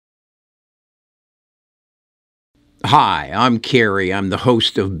Hi, I'm Kerry. I'm the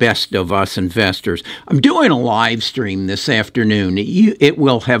host of Best of Us Investors. I'm doing a live stream this afternoon. It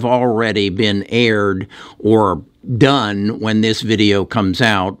will have already been aired or done when this video comes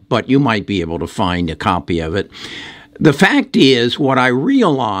out, but you might be able to find a copy of it. The fact is, what I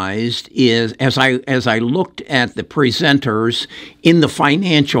realized is, as I looked at the presenters in the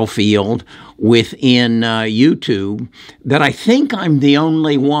financial field within YouTube, that I think I'm the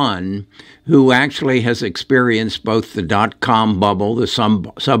only one who actually has experienced both the dot-com bubble, the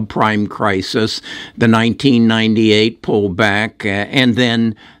subprime crisis, the 1998 pullback, and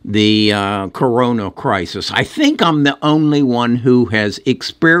then the corona crisis. I think I'm the only one who has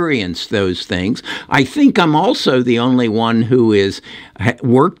experienced those things. I think I'm also the only one who is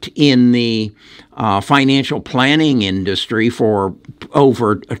worked in the financial planning industry for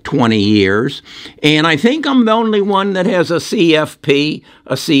over 20 years. And I think I'm the only one that has a CFP,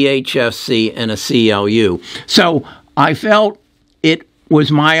 a CHFC, and a CLU. So I felt it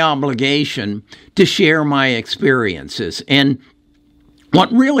was my obligation to share my experiences. And what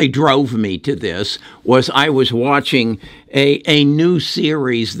really drove me to this was I was watching a new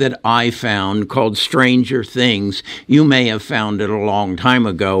series that I found called Stranger Things. You may have found it a long time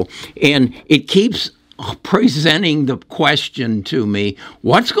ago. And it keeps presenting the question to me,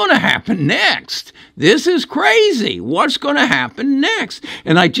 what's going to happen next? This is crazy. What's going to happen next?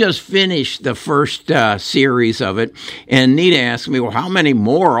 And I just finished the first series of it, and Nita asked me, well, how many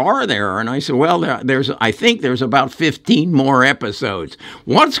more are there? And I said, well, I think there's about 15 more episodes.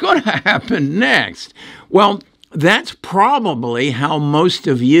 What's going to happen next? Well, that's probably how most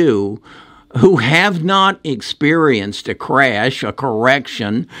of you who have not experienced a crash, a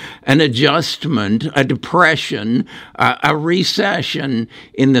correction, an adjustment, a depression, a recession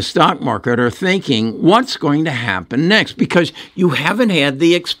in the stock market are thinking, what's going to happen next? Because you haven't had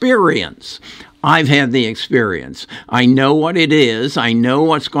the experience. I've had the experience. I know what it is. I know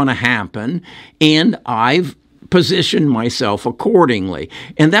what's going to happen. And I've position myself accordingly.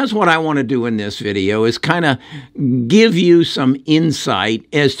 And that's what I want to do in this video, is kind of give you some insight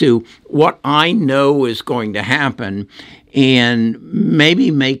as to what I know is going to happen and maybe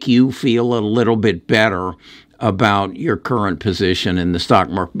make you feel a little bit better about your current position in the stock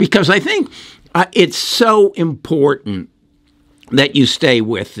market. Because I think it's so important that you stay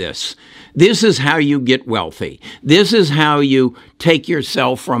with this. This is how you get wealthy. This is how you take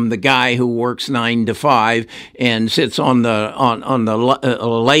yourself from the guy who works 9 to 5 and sits on the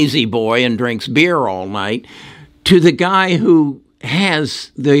lazy boy and drinks beer all night to the guy who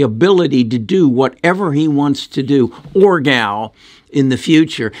has the ability to do whatever he wants to do, or gal, in the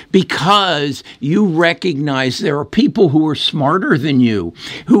future, because you recognize there are people who are smarter than you,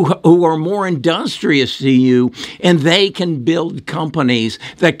 who are more industrious than you, and they can build companies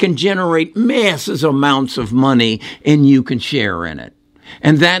that can generate massive amounts of money, and you can share in it.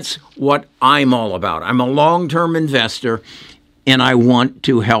 And that's what I'm all about. I'm a long-term investor, and I want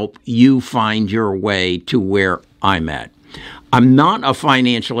to help you find your way to where I'm at. I'm not a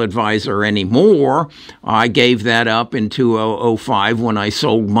financial advisor anymore. I gave that up in 2005 when I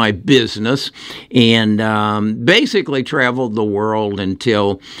sold my business, and basically traveled the world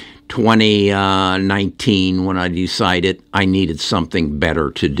until 2019 when I decided I needed something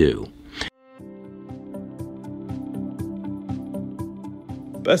better to do.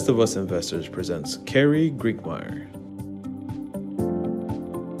 Best of Us Investors presents Kerry Griegmeier.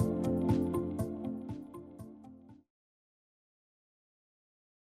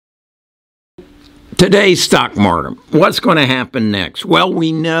 Today's stock market. What's going to happen next? Well,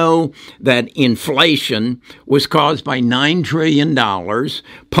 we know that inflation was caused by $9 trillion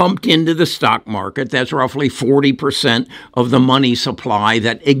pumped into the stock market. That's roughly 40% of the money supply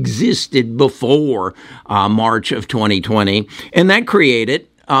that existed before March of 2020. And that created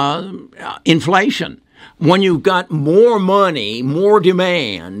inflation. When you've got more money, more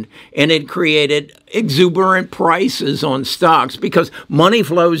demand, and it created exuberant prices on stocks because money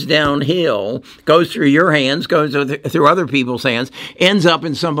flows downhill, goes through your hands, goes through other people's hands, ends up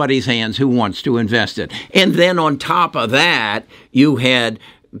in somebody's hands who wants to invest it. And then on top of that, you had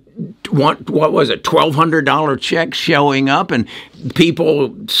what was it, $1,200 checks showing up, and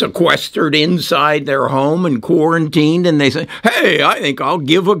people sequestered inside their home and quarantined, and they say, hey, I think I'll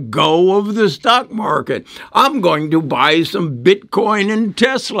give a go of the stock market. I'm going to buy some Bitcoin and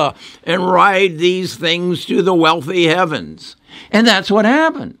Tesla and ride these things to the wealthy heavens. And that's what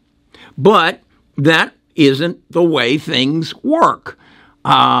happened. But that isn't the way things work.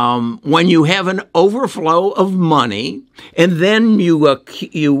 When you have an overflow of money, and then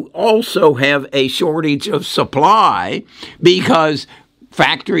you also have a shortage of supply because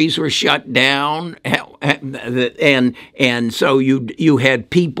factories were shut down, and so you had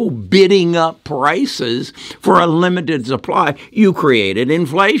people bidding up prices for a limited supply. You created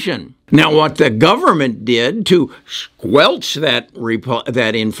inflation. Now, what the government did to squelch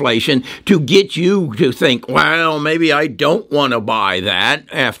that inflation, to get you to think, well, maybe I don't want to buy that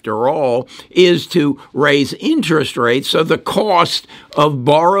after all, is to raise interest rates so the cost of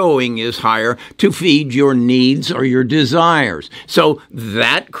borrowing is higher to feed your needs or your desires. So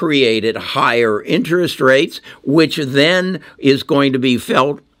that created higher interest rates, which then is going to be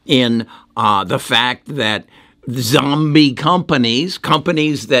felt in the fact that zombie companies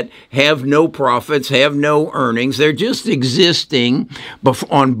that have no profits, have no earnings, they're just existing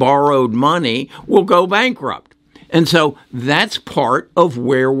on borrowed money, will go bankrupt. And so that's part of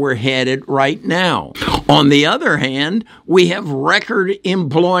where we're headed right now. On the other hand, we have record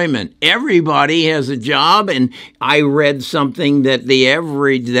employment. Everybody has a job, and I read something that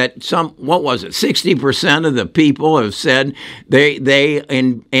 60% of the people have said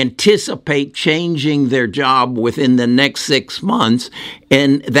they anticipate changing their job within the next 6 months.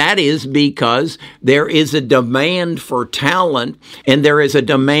 And that is because there is a demand for talent, and there is a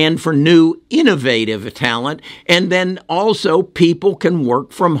demand for new innovative talent. And then also people can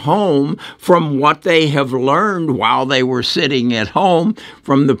work from home from what they have learned while they were sitting at home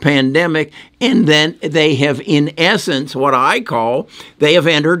from the pandemic. And then they have, in essence, what I call, they have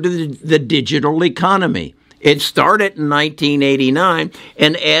entered the digital economy. It started in 1989,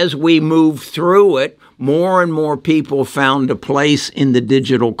 and as we move through it, more and more people found a place in the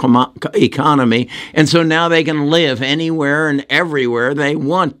digital economy, and so now they can live anywhere and everywhere they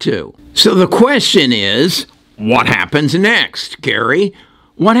want to. So the question is, what happens next, Carrie?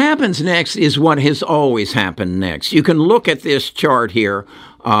 What happens next is what has always happened next. You can look at this chart here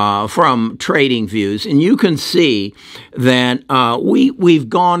from TradingViews, and you can see that we've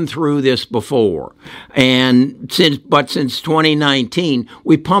gone through this before. And since 2019,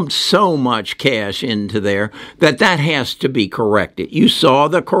 we pumped so much cash into there that has to be corrected. You saw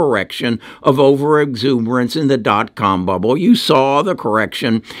the correction of overexuberance in the dot-com bubble. You saw the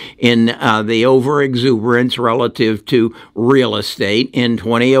correction in the overexuberance relative to real estate in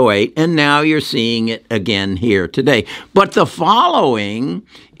 2008, and now you're seeing it again here today. But the following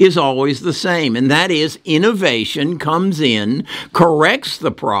is always the same, and that is innovation comes in, corrects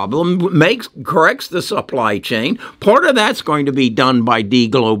the problem, corrects the supply chain. Part of that's going to be done by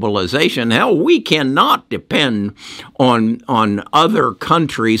deglobalization. Hell, we cannot depend on other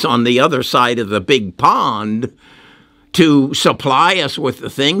countries on the other side of the big pond to supply us with the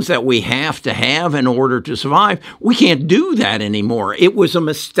things that we have to have in order to survive. We can't do that anymore. It was a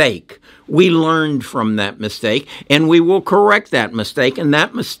mistake. We learned from that mistake, and we will correct that mistake, and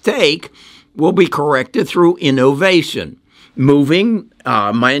that mistake will be corrected through innovation, moving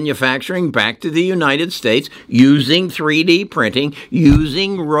manufacturing back to the United States, using 3D printing,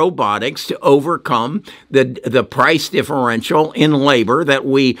 using robotics to overcome the price differential in labor that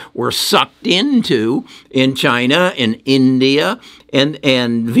we were sucked into in China and India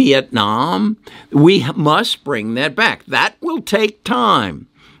and Vietnam. We must bring that back. That will take time,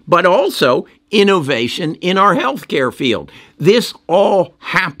 but also innovation in our healthcare field. This all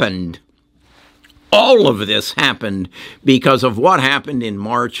happened. All of this happened because of what happened in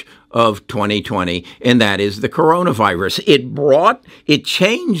March of 2020, and that is the coronavirus. It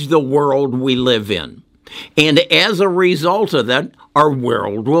changed the world we live in. And as a result of that, our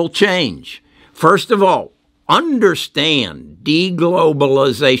world will change. First of all, understand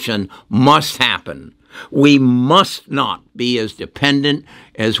deglobalization must happen. We must not be as dependent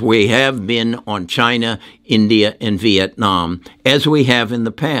as we have been on China, India, and Vietnam as we have in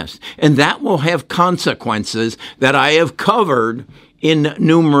the past. And that will have consequences that I have covered in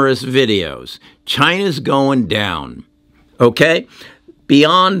numerous videos. China's going down. Okay?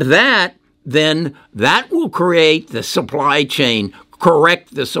 Beyond that, then that will create the supply chain,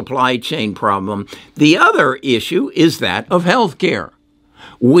 correct the supply chain problem. The other issue is that of healthcare.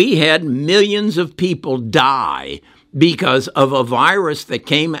 We had millions of people die because of a virus that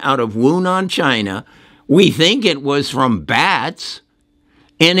came out of Wuhan, China. We think it was from bats,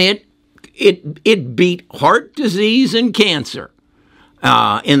 and it beat heart disease and cancer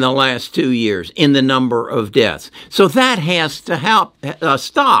in the last 2 years in the number of deaths. So that has to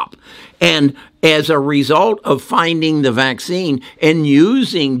stop. And as a result of finding the vaccine and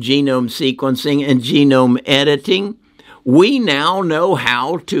using genome sequencing and genome editing, we now know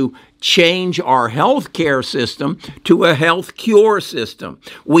how to change our healthcare system to a health cure system.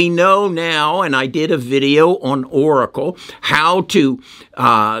 We know now, and I did a video on Oracle, how to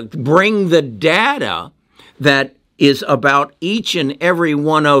bring the data that is about each and every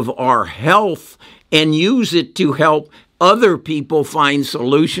one of our health and use it to help other people find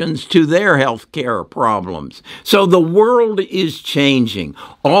solutions to their health care problems. So the world is changing.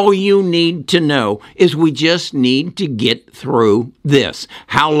 All you need to know is we just need to get through this.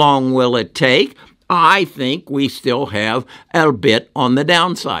 How long will it take? I think we still have a bit on the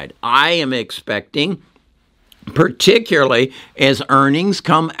downside. I am expecting, particularly as earnings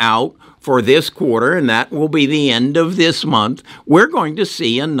come out for this quarter, and that will be the end of this month, we're going to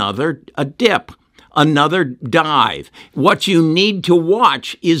see a dip. Another dive. What you need to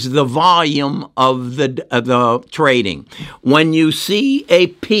watch is the volume of the trading. When you see a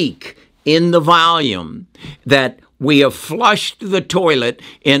peak in the volume that we have flushed the toilet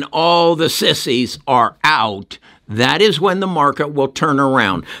and all the sissies are out, that is when the market will turn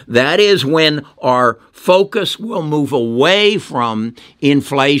around. That is when our focus will move away from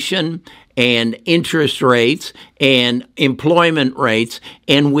inflation and interest rates and employment rates,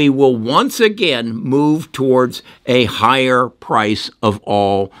 and we will once again move towards a higher price of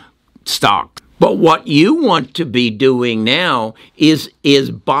all stock. But what you want to be doing now is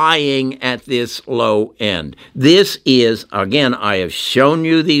buying at this low end. This is, again, I have shown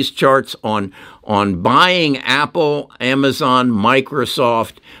you these charts on buying Apple, Amazon,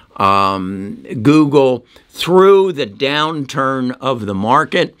 Microsoft, Google through the downturn of the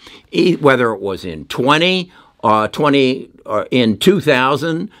market, whether it was in 2000,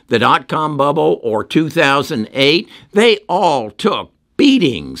 the dot-com bubble, or 2008, they all took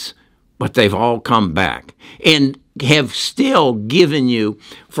beatings, but they've all come back and have still given you,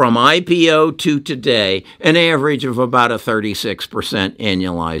 from IPO to today, an average of about a 36%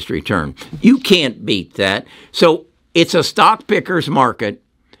 annualized return. You can't beat that. So it's a stock picker's market.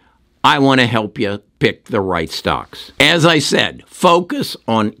 I want to help you pick the right stocks. As I said, focus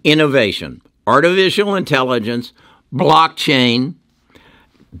on innovation, artificial intelligence, blockchain,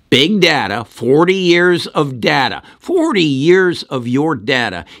 big data, 40 years of data. 40 years of your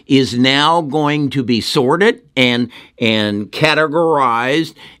data is now going to be sorted and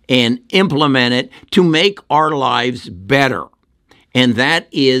categorized and implemented to make our lives better. And that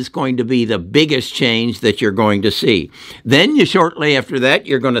is going to be the biggest change that you're going to see. Then shortly after that,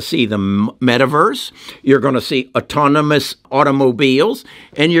 you're going to see the metaverse, you're going to see autonomous automobiles,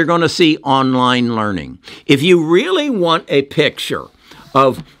 and you're going to see online learning. If you really want a picture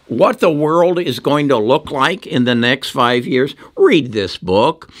of what the world is going to look like in the next 5 years, read this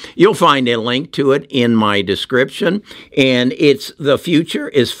book. You'll find a link to it in my description. And it's The Future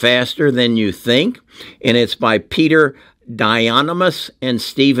is Faster Than You Think. And it's by Peter Diamandis and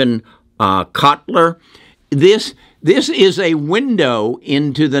Stephen Kotler. This is a window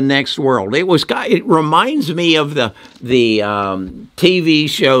into the next world. It reminds me of the TV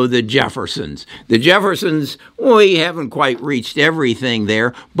show The Jeffersons. The Jeffersons, we haven't quite reached everything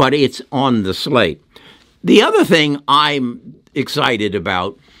there, but it's on the slate. The other thing I'm excited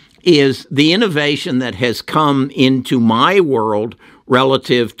about is the innovation that has come into my world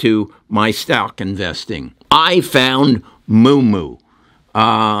relative to my stock investing. I found Moomoo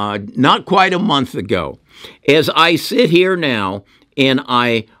not quite a month ago. As I sit here now and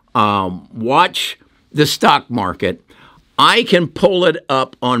I watch the stock market, I can pull it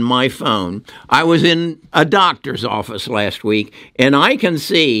up on my phone. I was in a doctor's office last week, and I can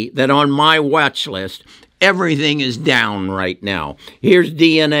see that on my watch list, everything is down right now. Here's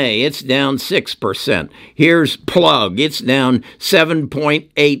DNA, it's down 6%. Here's Plug, it's down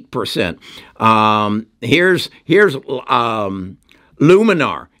 7.8%. Here's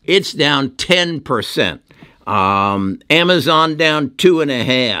Luminar, it's down 10%. Amazon down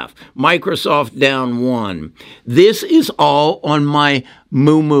 2.5%. Microsoft down 1%. This is all on my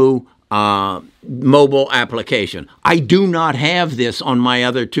Moomoo mobile application. I do not have this on my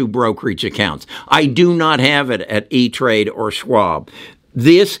other two brokerage accounts. I do not have it at E-Trade or Schwab.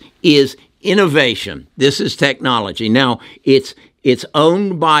 This is innovation. This is technology. Now, it's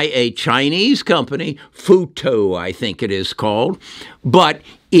owned by a Chinese company, Futu, I think it is called, but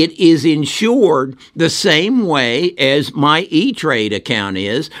it is insured the same way as my E-Trade account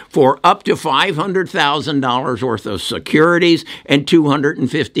is for up to $500,000 worth of securities and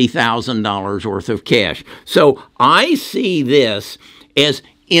 $250,000 worth of cash. So I see this as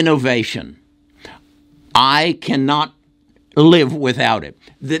innovation. I cannot live without it.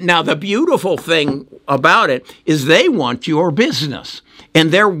 Now, the beautiful thing about it is they want your business,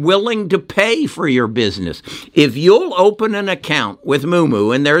 and they're willing to pay for your business. If you'll open an account with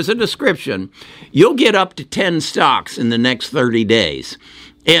Moomoo, and there's a description, you'll get up to 10 stocks in the next 30 days.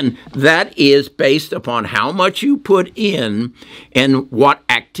 And that is based upon how much you put in and what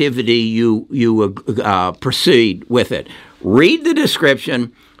activity you proceed with it. Read the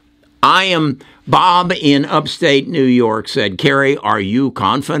description. Bob in upstate New York said, Carrie, are you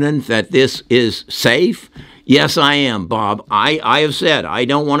confident that this is safe? Yes, I am, Bob. I have said I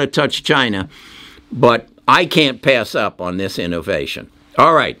don't want to touch China, but I can't pass up on this innovation.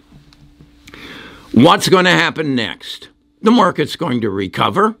 All right. What's going to happen next? The market's going to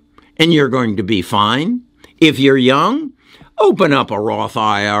recover, and you're going to be fine. If you're young, open up a Roth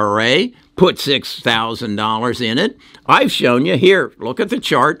IRA, put $6,000 in it. I've shown you here. Look at the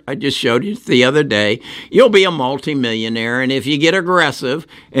chart. I just showed you the other day. You'll be a multimillionaire, and if you get aggressive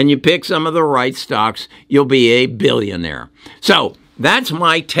and you pick some of the right stocks, you'll be a billionaire. So that's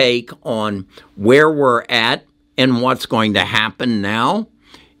my take on where we're at and what's going to happen now.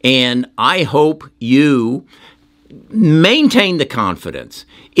 And I hope you maintain the confidence.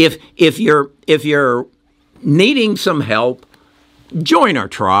 If you're needing some help, join our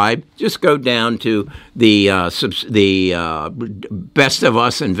tribe. Just go down to the Best of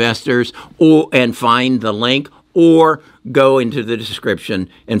Us Investors and find the link, or go into the description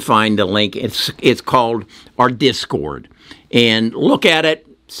and find the link. It's called our Discord, and look at it.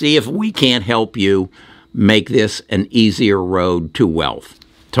 See if we can't help you make this an easier road to wealth.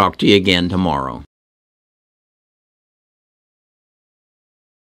 Talk to you again tomorrow.